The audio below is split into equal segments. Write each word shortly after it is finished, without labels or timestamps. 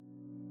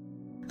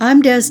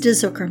I'm Desda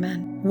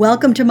Zuckerman.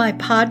 Welcome to my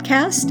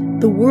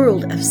podcast, The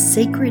World of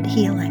Sacred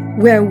Healing,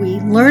 where we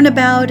learn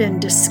about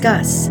and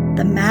discuss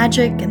the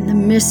magic and the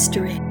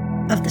mystery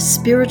of the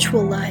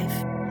spiritual life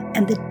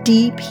and the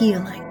deep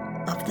healing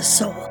of the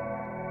soul.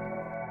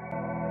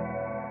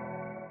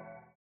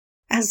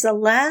 As the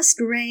last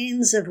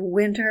rains of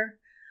winter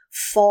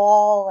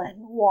fall and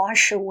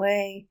wash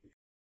away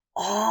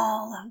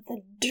all of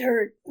the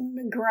dirt and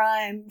the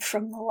grime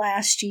from the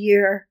last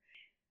year,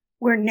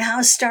 we're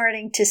now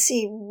starting to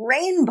see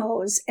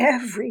rainbows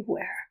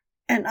everywhere.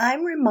 And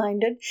I'm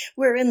reminded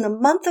we're in the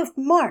month of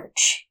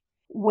March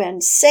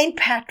when St.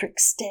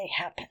 Patrick's Day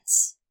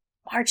happens.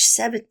 March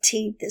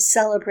 17th is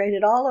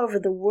celebrated all over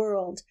the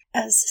world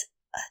as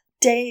a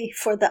day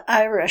for the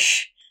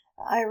Irish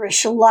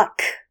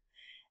luck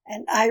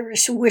and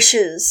Irish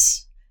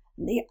wishes,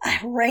 the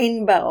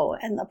rainbow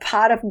and the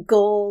pot of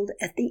gold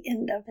at the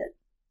end of it.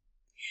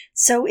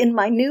 So in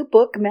my new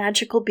book,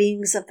 Magical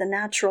Beings of the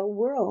Natural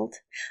World,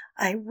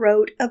 I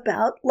wrote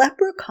about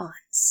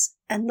leprechauns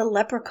and the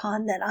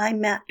leprechaun that I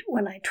met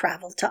when I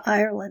traveled to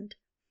Ireland.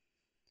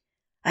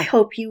 I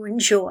hope you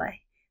enjoy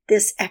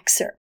this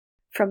excerpt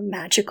from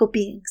Magical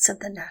Beings of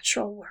the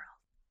Natural World.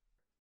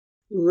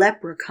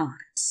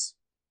 Leprechauns.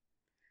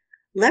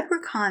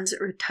 Leprechauns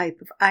are a type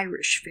of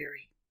Irish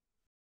fairy.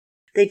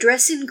 They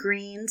dress in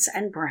greens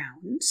and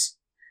browns,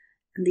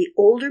 and the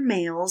older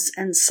males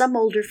and some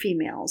older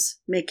females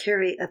may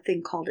carry a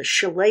thing called a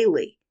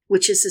shillelagh,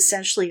 which is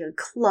essentially a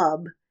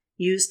club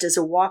used as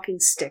a walking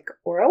stick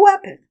or a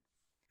weapon.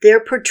 They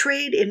are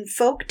portrayed in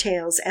folk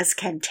tales as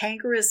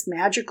cantankerous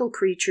magical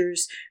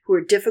creatures who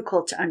are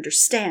difficult to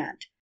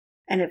understand,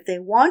 and if they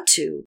want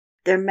to,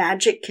 their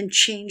magic can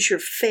change your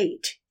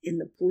fate in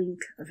the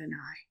blink of an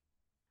eye.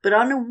 But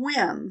on a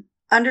whim,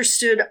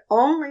 understood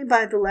only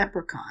by the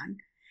leprechaun,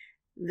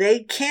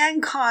 they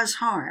can cause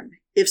harm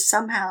if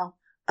somehow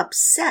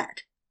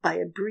upset by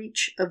a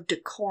breach of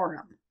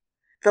decorum.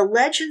 The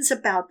legends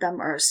about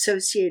them are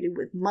associated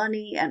with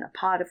money and a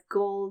pot of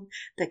gold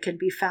that can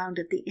be found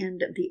at the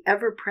end of the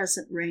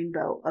ever-present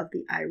rainbow of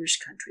the Irish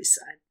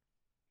countryside.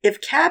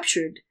 If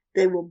captured,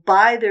 they will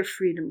buy their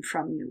freedom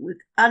from you with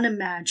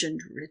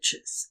unimagined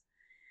riches.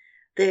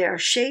 They are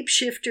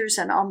shapeshifters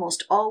and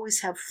almost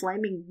always have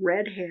flaming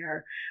red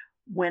hair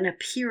when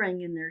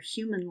appearing in their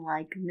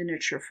human-like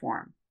miniature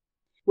form.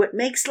 What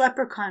makes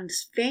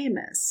leprechauns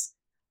famous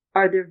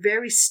are their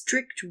very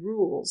strict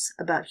rules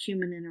about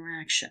human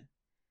interaction.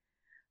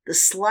 The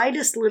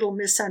slightest little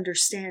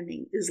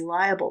misunderstanding is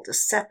liable to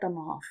set them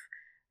off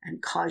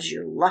and cause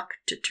your luck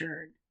to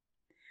turn.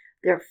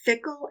 They're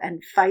fickle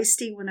and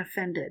feisty when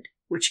offended,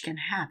 which can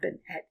happen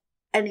at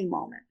any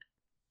moment.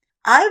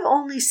 I've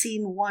only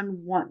seen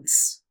one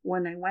once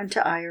when I went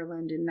to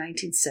Ireland in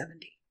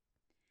 1970.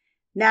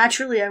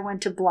 Naturally, I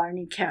went to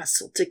Blarney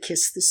Castle to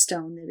kiss the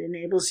stone that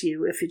enables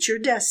you, if it's your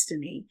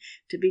destiny,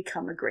 to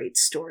become a great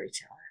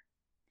storyteller.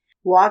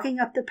 Walking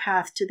up the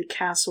path to the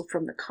castle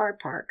from the car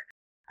park,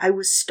 I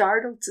was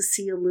startled to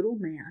see a little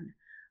man,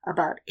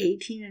 about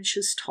 18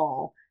 inches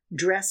tall,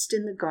 dressed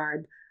in the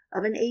garb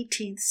of an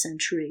 18th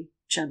century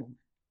gentleman.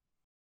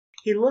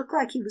 He looked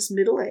like he was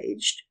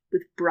middle-aged,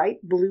 with bright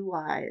blue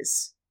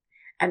eyes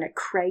and a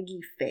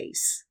craggy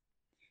face.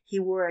 He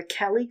wore a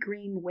Kelly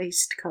green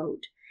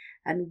waistcoat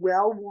and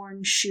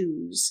well-worn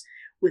shoes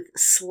with a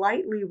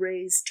slightly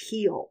raised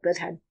heel that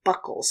had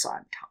buckles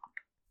on top.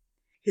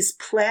 His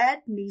plaid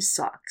knee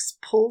socks,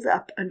 pulled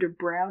up under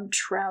brown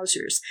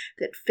trousers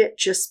that fit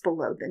just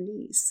below the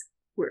knees,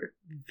 were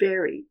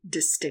very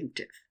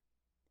distinctive.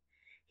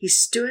 He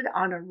stood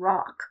on a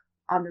rock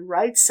on the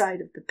right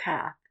side of the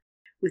path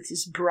with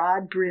his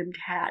broad-brimmed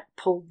hat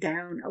pulled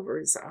down over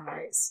his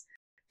eyes.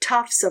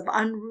 Tufts of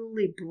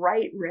unruly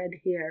bright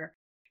red hair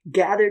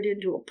gathered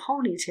into a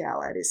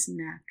ponytail at his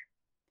neck.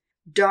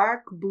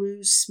 Dark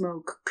blue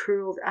smoke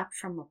curled up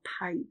from a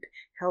pipe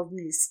held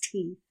in his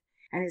teeth,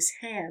 and his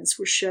hands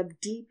were shoved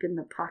deep in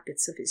the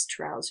pockets of his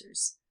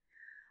trousers.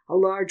 A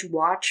large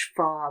watch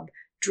fob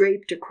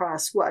draped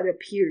across what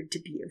appeared to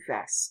be a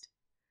vest.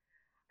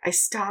 I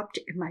stopped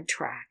in my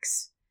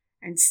tracks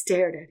and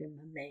stared at him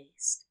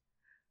amazed.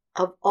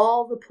 Of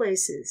all the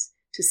places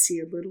to see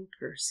a little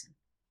person.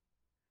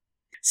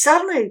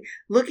 Suddenly,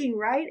 looking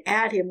right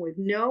at him with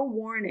no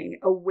warning,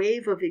 a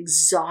wave of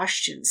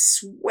exhaustion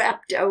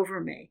swept over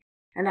me,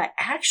 and I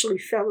actually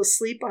fell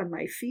asleep on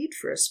my feet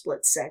for a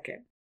split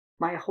second.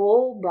 My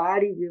whole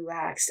body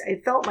relaxed.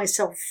 I felt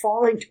myself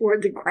falling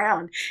toward the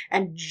ground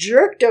and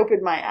jerked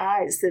open my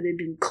eyes that had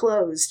been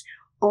closed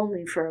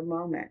only for a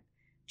moment,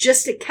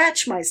 just to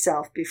catch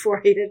myself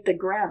before I hit the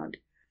ground.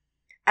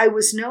 I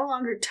was no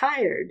longer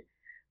tired,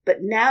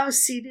 but now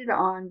seated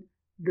on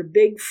the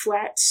big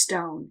flat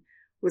stone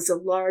was a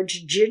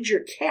large ginger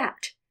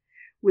cat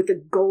with a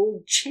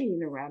gold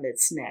chain around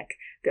its neck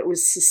that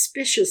was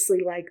suspiciously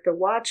like the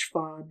watch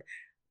fob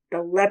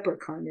the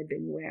leprechaun had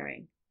been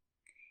wearing.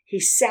 He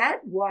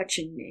sat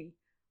watching me,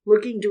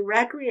 looking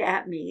directly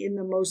at me in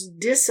the most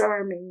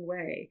disarming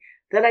way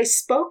that I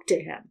spoke to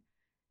him,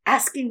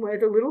 asking where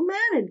the little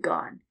man had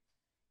gone.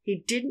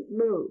 He didn't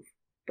move,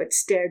 but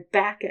stared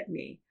back at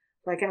me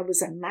like I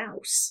was a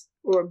mouse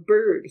or a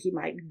bird he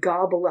might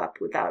gobble up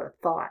without a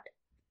thought.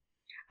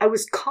 I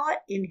was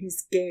caught in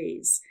his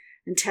gaze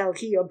until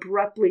he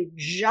abruptly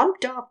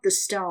jumped off the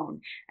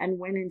stone and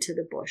went into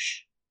the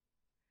bush.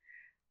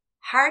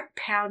 Heart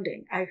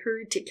pounding, I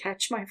hurried to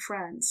catch my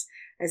friends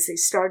as they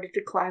started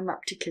to climb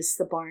up to kiss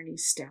the Barney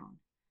stone.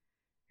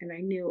 And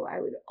I knew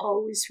I would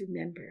always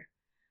remember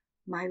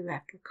my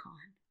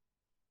leprechaun.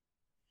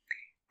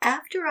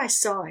 After I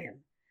saw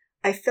him,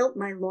 I felt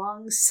my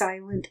long,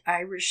 silent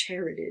Irish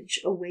heritage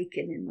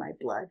awaken in my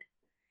blood,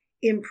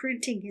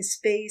 imprinting his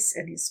face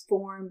and his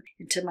form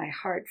into my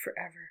heart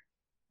forever.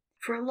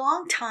 For a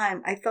long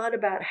time, I thought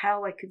about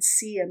how I could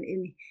see him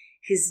in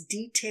his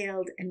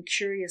detailed and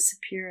curious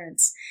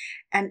appearance,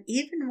 and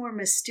even more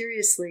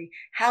mysteriously,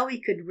 how he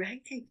could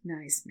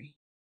recognize me.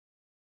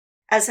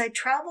 As I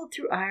traveled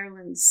through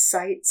Ireland,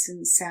 sights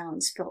and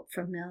sounds felt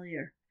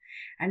familiar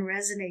and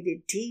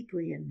resonated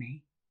deeply in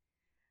me.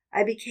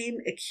 I became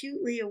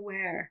acutely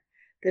aware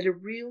that a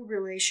real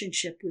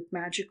relationship with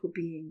magical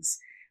beings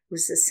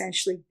was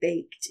essentially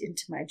baked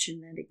into my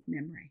genetic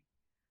memory.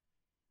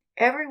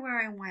 Everywhere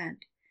I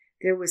went,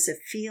 there was a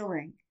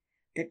feeling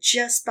that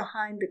just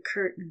behind the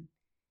curtain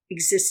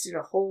existed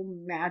a whole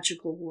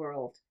magical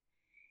world.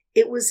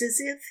 It was as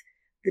if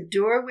the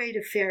doorway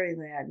to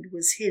fairyland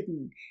was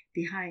hidden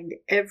behind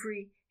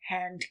every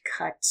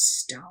hand-cut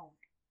stone.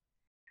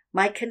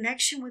 My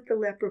connection with the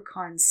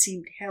leprechaun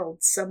seemed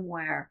held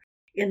somewhere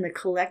in the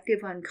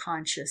collective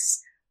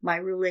unconscious. My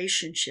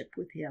relationship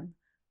with him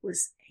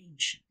was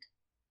ancient.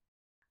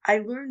 I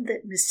learned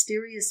that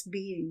mysterious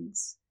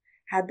beings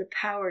had the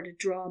power to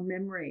draw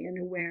memory and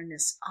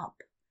awareness up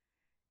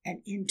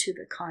and into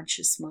the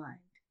conscious mind,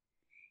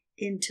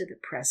 into the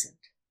present.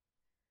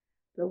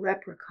 The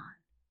leprechaun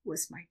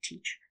was my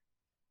teacher.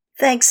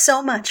 Thanks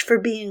so much for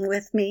being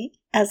with me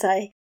as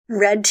I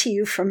read to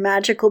you from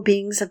Magical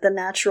Beings of the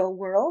Natural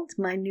World,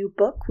 my new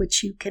book,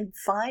 which you can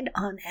find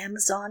on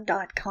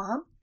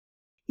Amazon.com.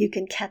 You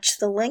can catch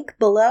the link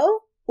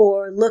below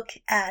or look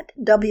at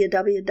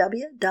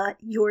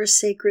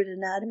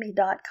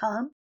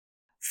www.yoursacredanatomy.com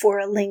for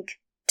a link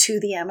to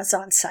the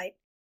Amazon site.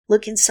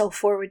 Looking so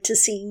forward to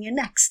seeing you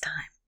next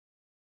time.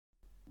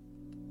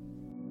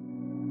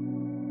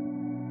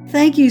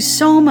 Thank you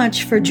so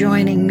much for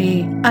joining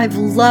me. I've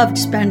loved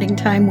spending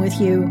time with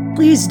you.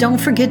 Please don't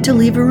forget to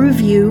leave a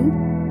review.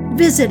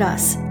 Visit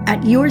us at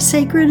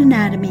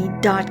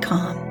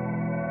yoursacredanatomy.com.